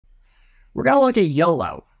We're going to look at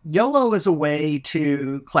YOLO. YOLO is a way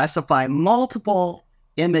to classify multiple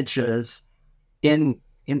images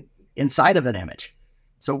inside of an image.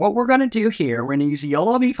 So what we're going to do here, we're going to use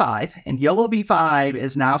YOLOv5, and YOLOv5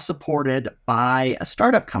 is now supported by a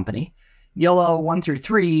startup company. YOLO 1 through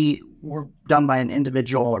 3 were done by an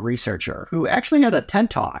individual researcher who actually had a TED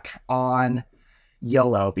Talk on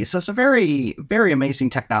YOLO, because it's a very, very amazing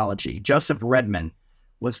technology. Joseph Redman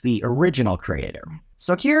was the original creator.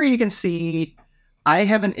 So here you can see I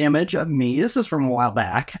have an image of me. This is from a while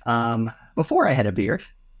back, before I had a beard.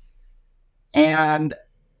 And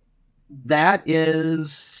that's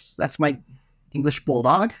my English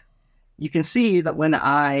Bulldog. You can see that when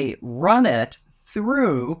I run it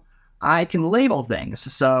through, I can label things.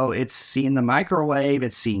 So it's seeing the microwave,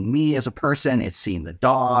 it's seeing me as a person, it's seeing the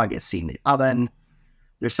dog, it's seeing the oven.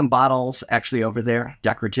 There's some bottles actually over there,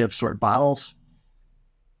 decorative sort of bottles.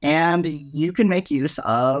 And you can make use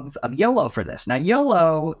of YOLO for this. Now,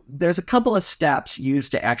 YOLO, there's a couple of steps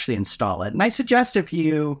used to actually install it. And I suggest if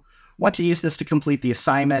you want to use this to complete the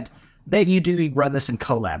assignment, that you do run this in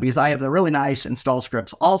Colab, because I have the really nice install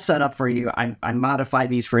scripts all set up for you. I modify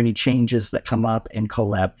these for any changes that come up in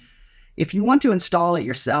Colab. If you want to install it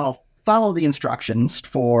yourself, follow the instructions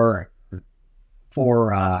for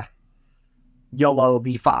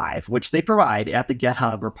YOLOv5, which they provide at the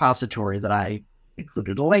GitHub repository that I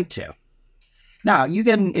included a link to. Now, you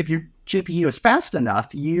can, if your GPU is fast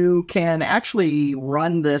enough, you can actually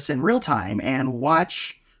run this in real time and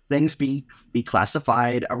watch things be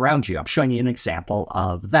classified around you. I'm showing you an example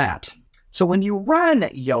of that. So when you run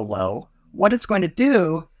YOLO, what it's going to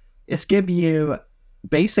do is give you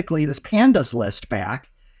basically this pandas list back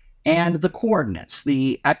and the coordinates,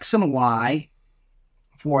 the X and Y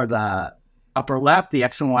for the upper left, the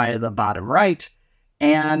X and Y of the bottom right,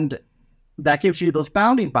 and that gives you those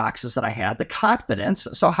bounding boxes that I had, the confidence,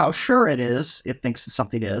 so how sure it thinks that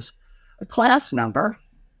something is, a class number,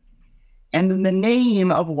 and then the name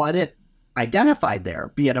of what it identified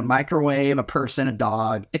there, be it a microwave, a person, a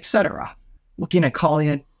dog, etc. Looking at calling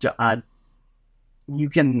it, you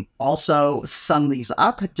can also sum these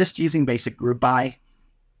up just using basic group by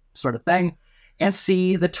sort of thing and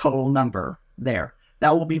see the total number there.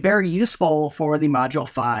 That will be very useful for the Module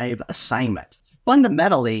 5 assignment.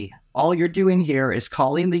 Fundamentally, all you're doing here is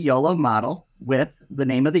calling the YOLO model with the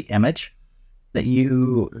name of the image that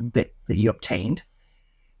you obtained.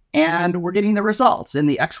 And we're getting the results in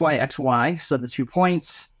the XY, so the 2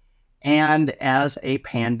 points, and as a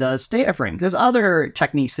pandas data frame. There's other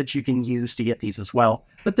techniques that you can use to get these as well,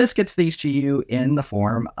 but this gets these to you in the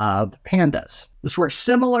form of pandas. This works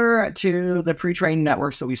similar to the pre-trained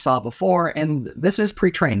networks that we saw before, and this is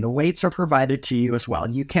pre-trained. The weights are provided to you as well.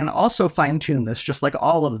 You can also fine-tune this, just like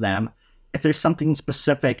all of them, if there's something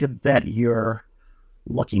specific that you're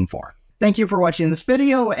looking for. Thank you for watching this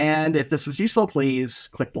video, and if this was useful, please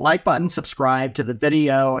click the like button, subscribe to the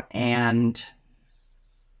video, and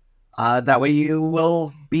that way you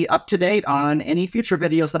will be up to date on any future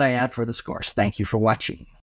videos that I add for this course. Thank you for watching.